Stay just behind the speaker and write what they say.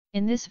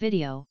In this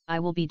video,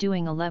 I will be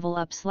doing a level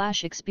up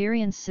 /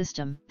 experience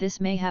system. This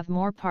may have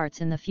more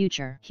parts in the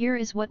future. Here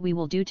is what we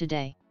will do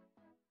today.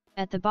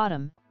 At the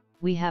bottom,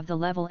 we have the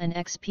level and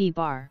XP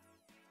bar.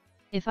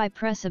 If I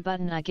press a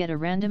button, I get a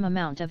random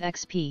amount of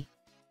XP.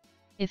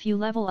 If you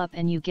level up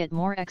and you get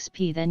more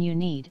XP than you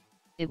need,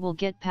 it will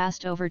get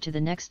passed over to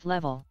the next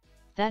level.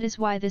 That is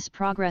why this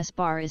progress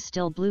bar is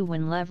still blue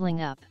when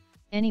leveling up.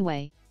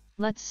 Anyway,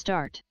 let's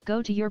start.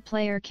 Go to your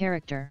player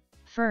character.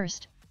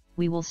 First,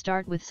 we will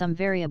start with some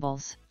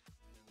variables.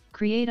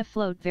 Create a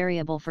float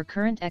variable for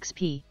current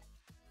XP.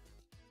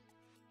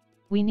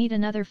 We need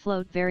another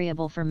float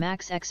variable for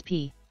max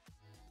XP.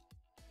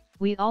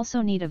 We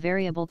also need a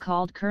variable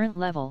called current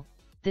level.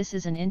 This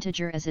is an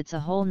integer as it's a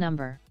whole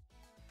number.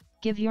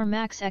 Give your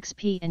max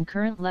XP and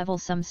current level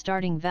some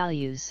starting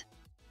values.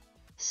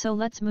 So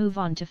let's move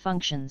on to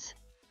functions.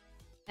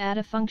 Add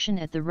a function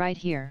at the right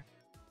here.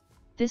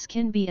 This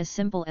can be as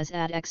simple as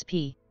add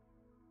XP.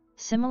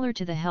 Similar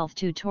to the health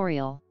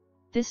tutorial,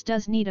 this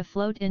does need a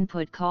float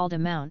input called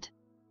amount.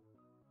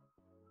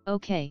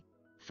 Okay,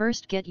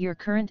 first get your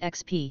current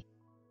XP.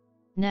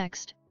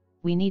 Next,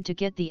 we need to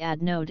get the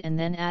add node and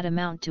then add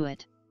amount to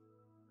it.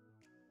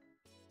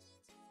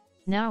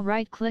 Now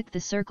right-click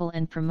the circle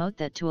and promote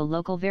that to a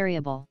local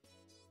variable.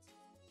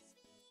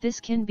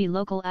 This can be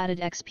local added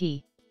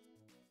XP.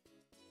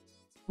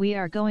 We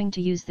are going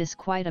to use this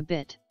quite a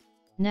bit.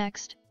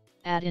 Next,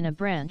 add in a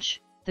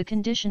branch. The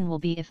condition will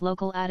be if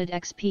local added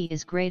XP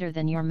is greater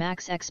than your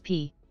max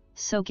XP,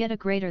 so get a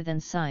greater than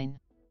sign.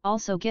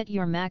 Also get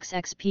your max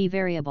XP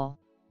variable.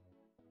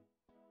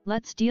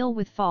 Let's deal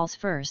with false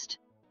first.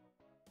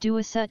 Do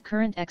a set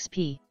current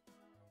XP.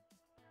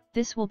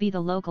 This will be the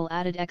local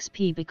added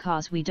XP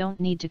because we don't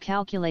need to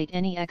calculate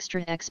any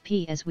extra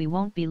XP as we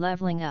won't be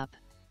leveling up.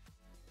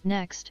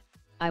 Next,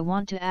 I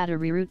want to add a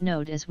reroute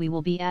node as we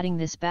will be adding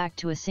this back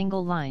to a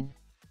single line.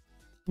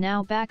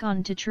 Now back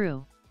on to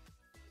true.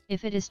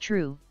 If it is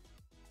true,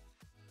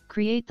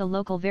 create the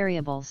local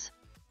variables.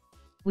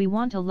 We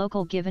want a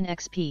local given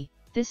XP,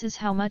 this is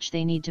how much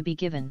they need to be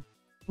given.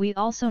 We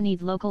also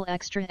need local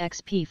extra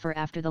XP for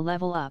after the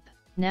level up.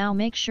 Now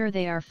make sure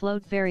they are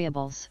float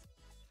variables.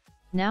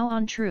 Now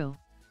on true.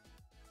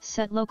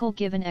 Set local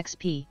given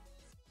XP.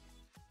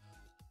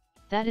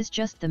 That is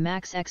just the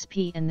max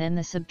XP and then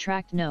the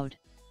subtract node.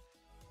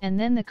 And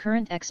then the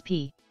current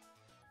XP.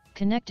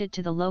 Connect it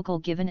to the local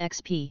given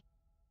XP.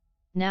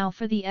 Now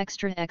for the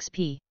extra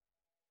XP.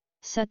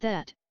 Set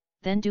that,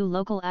 then do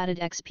local added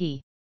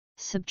XP.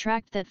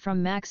 Subtract that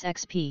from max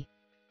XP.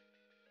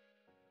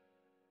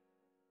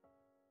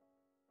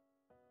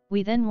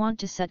 We then want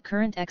to set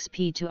current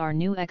XP to our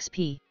new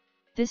XP.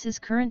 This is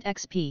current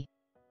XP.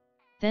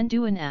 Then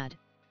do an add,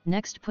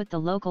 next put the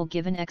local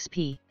given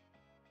XP.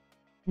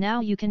 Now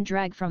you can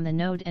drag from the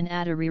node and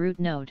add a reroute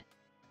node.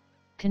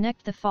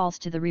 Connect the false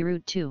to the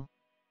reroute too.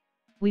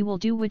 We will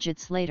do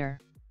widgets later.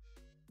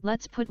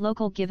 Let's put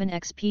local given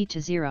XP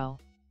to 0.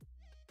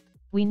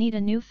 We need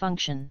a new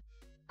function.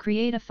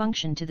 Create a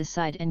function to the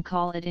side and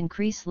call it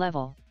increase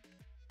level.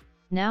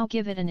 Now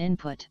give it an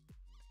input.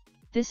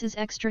 This is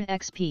extra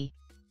XP.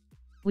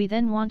 We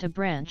then want a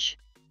branch.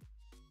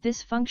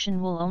 This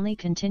function will only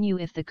continue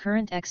if the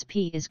current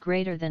XP is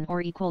greater than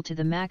or equal to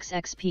the max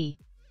XP.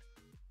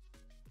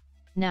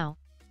 Now,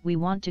 we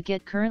want to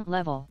get current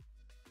level.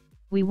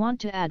 We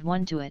want to add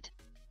 1 to it.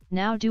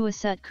 Now do a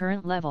set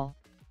current level.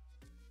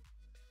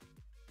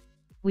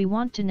 We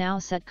want to now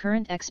set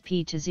current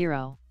XP to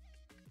 0.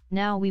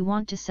 Now we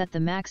want to set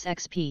the max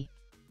XP.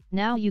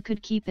 Now you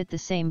could keep it the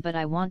same, but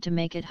I want to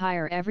make it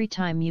higher every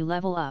time you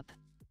level up.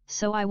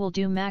 So I will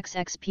do max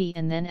XP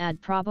and then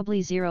add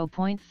probably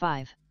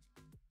 0.5.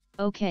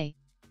 Okay,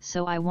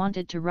 so I want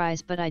it to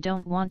rise, but I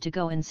don't want to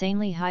go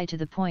insanely high to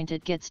the point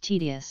it gets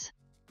tedious.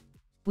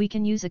 We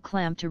can use a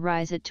clamp to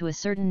rise it to a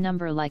certain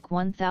number like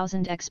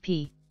 1000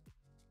 XP.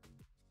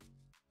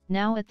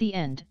 Now at the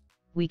end,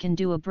 we can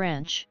do a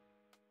branch.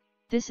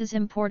 This is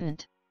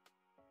important.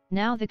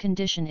 Now the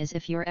condition is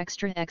if your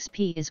extra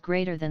XP is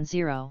greater than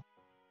 0.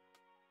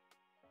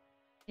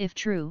 If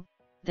true,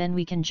 then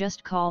we can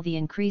just call the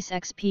increase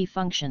XP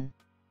function.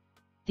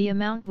 The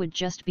amount would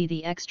just be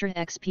the extra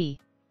XP.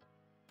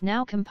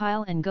 Now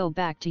compile and go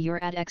back to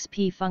your add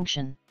XP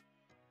function.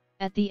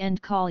 At the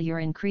end call your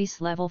increase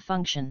level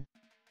function.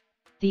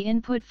 The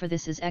input for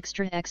this is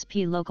extra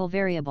XP local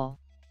variable.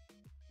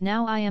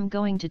 Now I am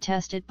going to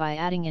test it by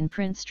adding in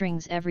print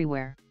strings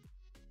everywhere.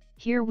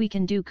 Here we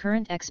can do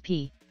current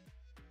XP.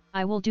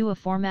 I will do a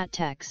format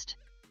text.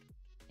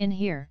 In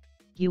here,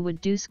 you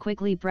would do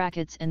squiggly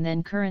brackets and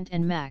then current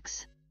and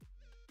max.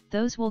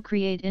 Those will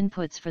create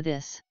inputs for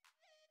this.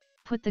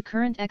 Put the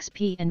current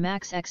XP and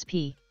max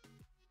XP.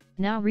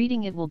 Now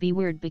reading it will be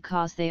weird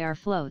because they are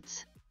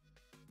floats.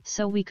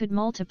 So we could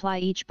multiply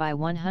each by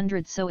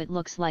 100 so it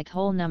looks like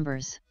whole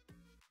numbers.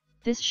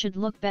 This should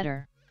look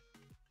better.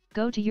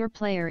 Go to your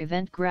player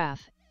event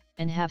graph,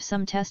 and have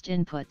some test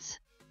inputs.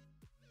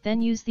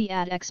 Then use the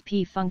add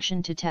XP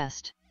function to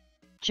test.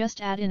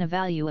 Just add in a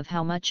value of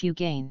how much you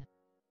gain.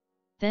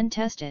 Then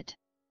test it.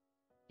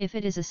 If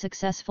it is a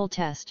successful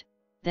test,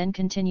 then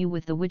continue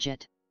with the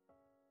widget.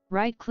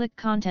 Right-click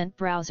Content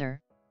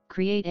Browser,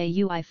 create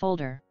a UI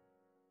folder.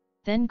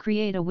 Then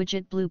create a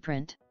widget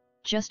blueprint,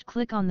 just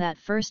click on that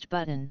first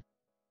button.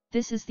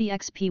 This is the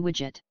XP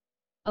widget.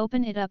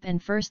 Open it up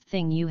and first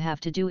thing you have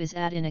to do is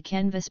add in a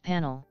canvas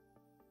panel.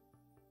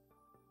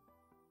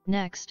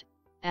 Next,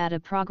 add a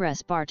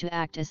progress bar to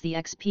act as the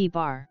XP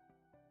bar.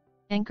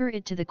 Anchor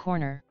it to the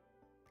corner.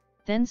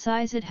 Then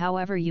size it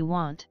however you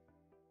want.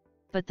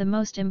 But the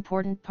most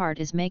important part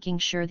is making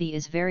sure the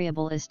is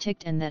variable is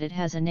ticked and that it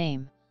has a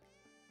name.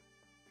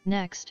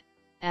 Next,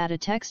 add a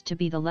text to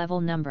be the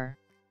level number.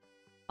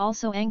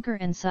 Also anchor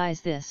and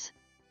size this.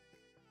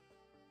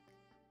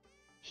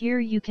 Here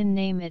you can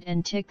name it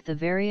and tick the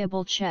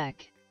variable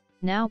check.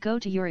 Now go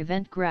to your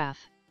event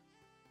graph.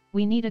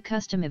 We need a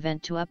custom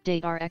event to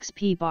update our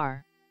XP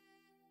bar.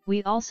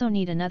 We also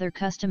need another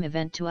custom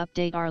event to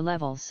update our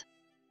levels.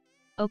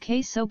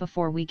 Okay, so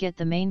before we get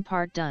the main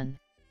part done,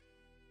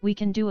 we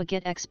can do a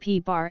get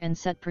XP bar and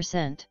set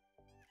 %.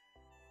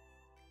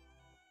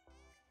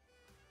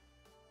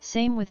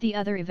 Same with the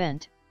other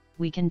event,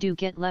 we can do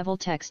get level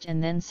text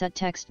and then set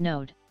text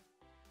node.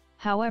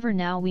 However,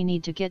 now we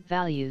need to get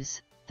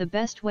values. The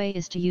best way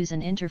is to use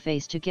an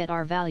interface to get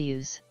our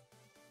values.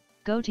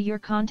 Go to your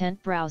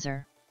content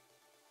browser.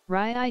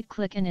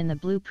 Right-click and in the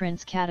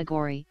Blueprints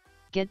category,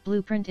 get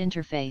Blueprint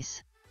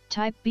Interface,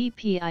 type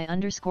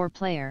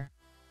BPI_player.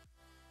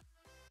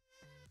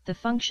 The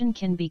function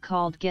can be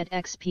called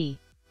getXP.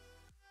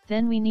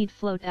 Then we need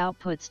float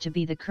outputs to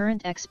be the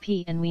current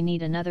XP and we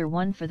need another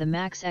one for the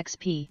max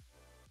XP.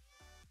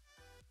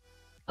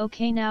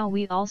 Okay, now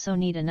we also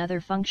need another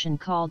function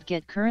called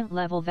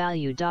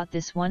getCurrentLevelValue.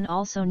 This one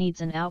also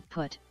needs an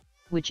output,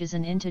 which is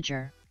an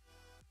integer.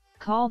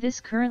 Call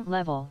this current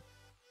level.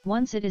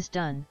 Once it is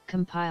done,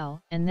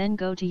 compile and then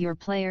go to your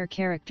player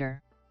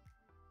character.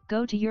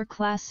 Go to your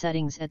class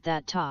settings at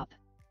that top,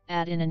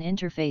 add in an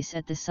interface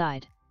at the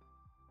side.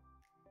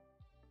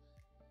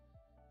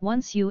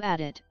 Once you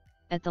add it,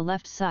 at the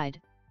left side,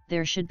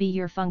 there should be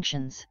your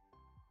functions.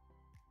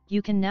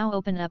 You can now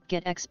open up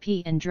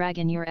getXP and drag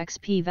in your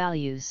XP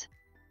values.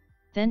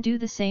 Then do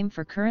the same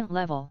for current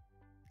level.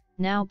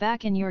 Now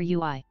back in your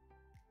UI.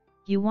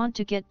 You want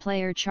to get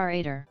player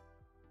character.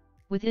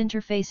 With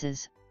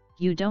interfaces,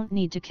 you don't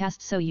need to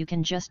cast, so you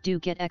can just do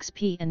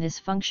getXP and this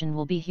function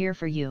will be here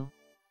for you.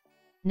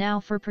 Now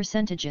for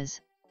percentages,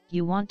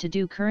 you want to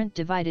do current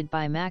divided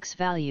by max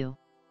value.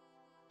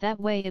 That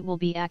way it will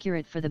be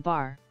accurate for the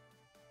bar.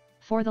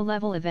 For the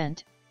level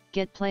event,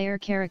 get player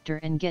character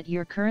and get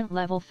your current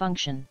level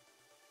function.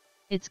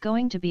 It's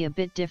going to be a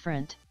bit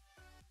different.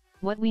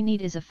 What we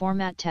need is a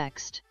format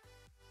text.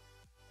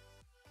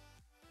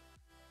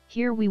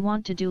 Here we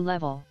want to do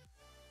level.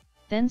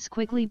 Then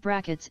squiggly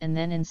brackets and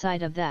then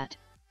inside of that,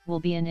 will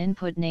be an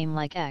input name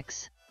like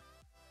X.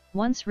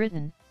 Once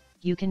written,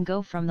 you can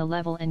go from the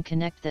level and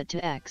connect that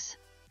to X.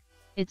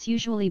 It's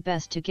usually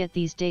best to get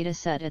these data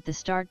set at the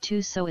start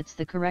too, so it's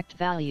the correct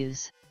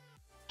values.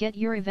 Get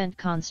your event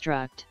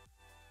construct.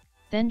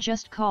 Then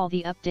just call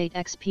the update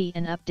XP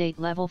and update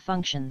level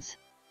functions.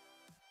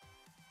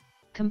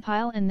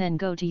 Compile and then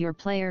go to your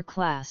player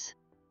class.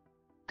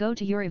 Go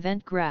to your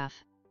event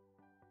graph.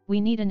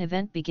 We need an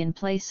event begin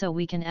play, so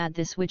we can add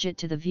this widget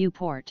to the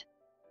viewport.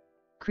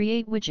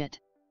 Create widget.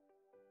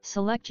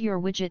 Select your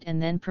widget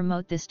and then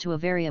promote this to a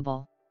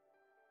variable.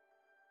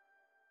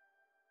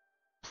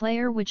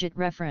 Player widget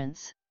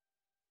reference.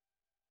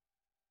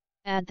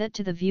 Add that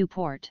to the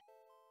viewport.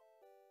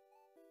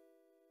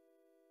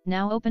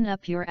 Now open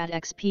up your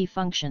addXP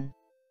function.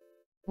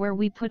 Where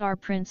we put our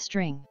print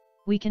string,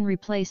 we can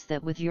replace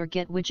that with your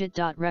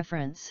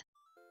getWidget.reference.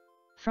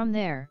 From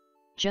there,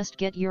 just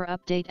get your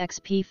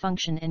updateXP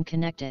function and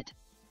connect it.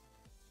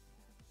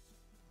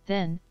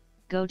 Then,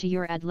 go to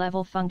your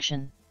addLevel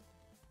function.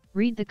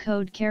 Read the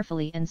code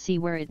carefully and see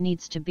where it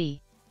needs to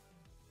be.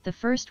 The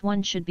first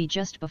one should be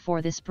just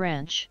before this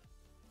branch.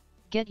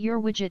 Get your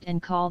widget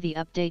and call the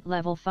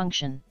updateLevel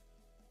function.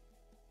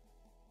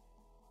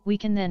 We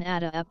can then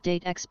add a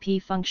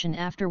updateXP function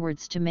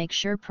afterwards to make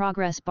sure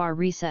progress bar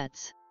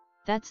resets.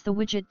 That's the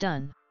widget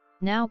done.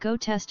 Now go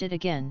test it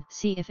again,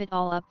 see if it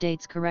all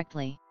updates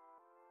correctly.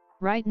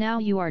 Right now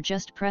you are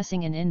just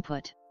pressing an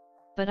input.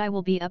 But I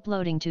will be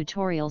uploading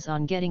tutorials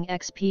on getting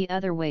XP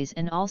other ways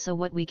and also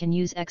what we can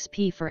use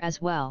XP for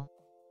as well.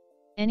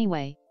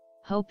 Anyway,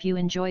 hope you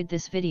enjoyed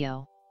this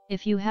video.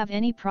 If you have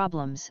any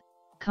problems,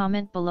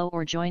 comment below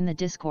or join the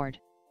Discord.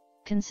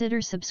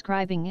 Consider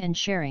subscribing and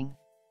sharing.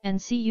 And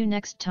see you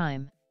next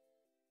time.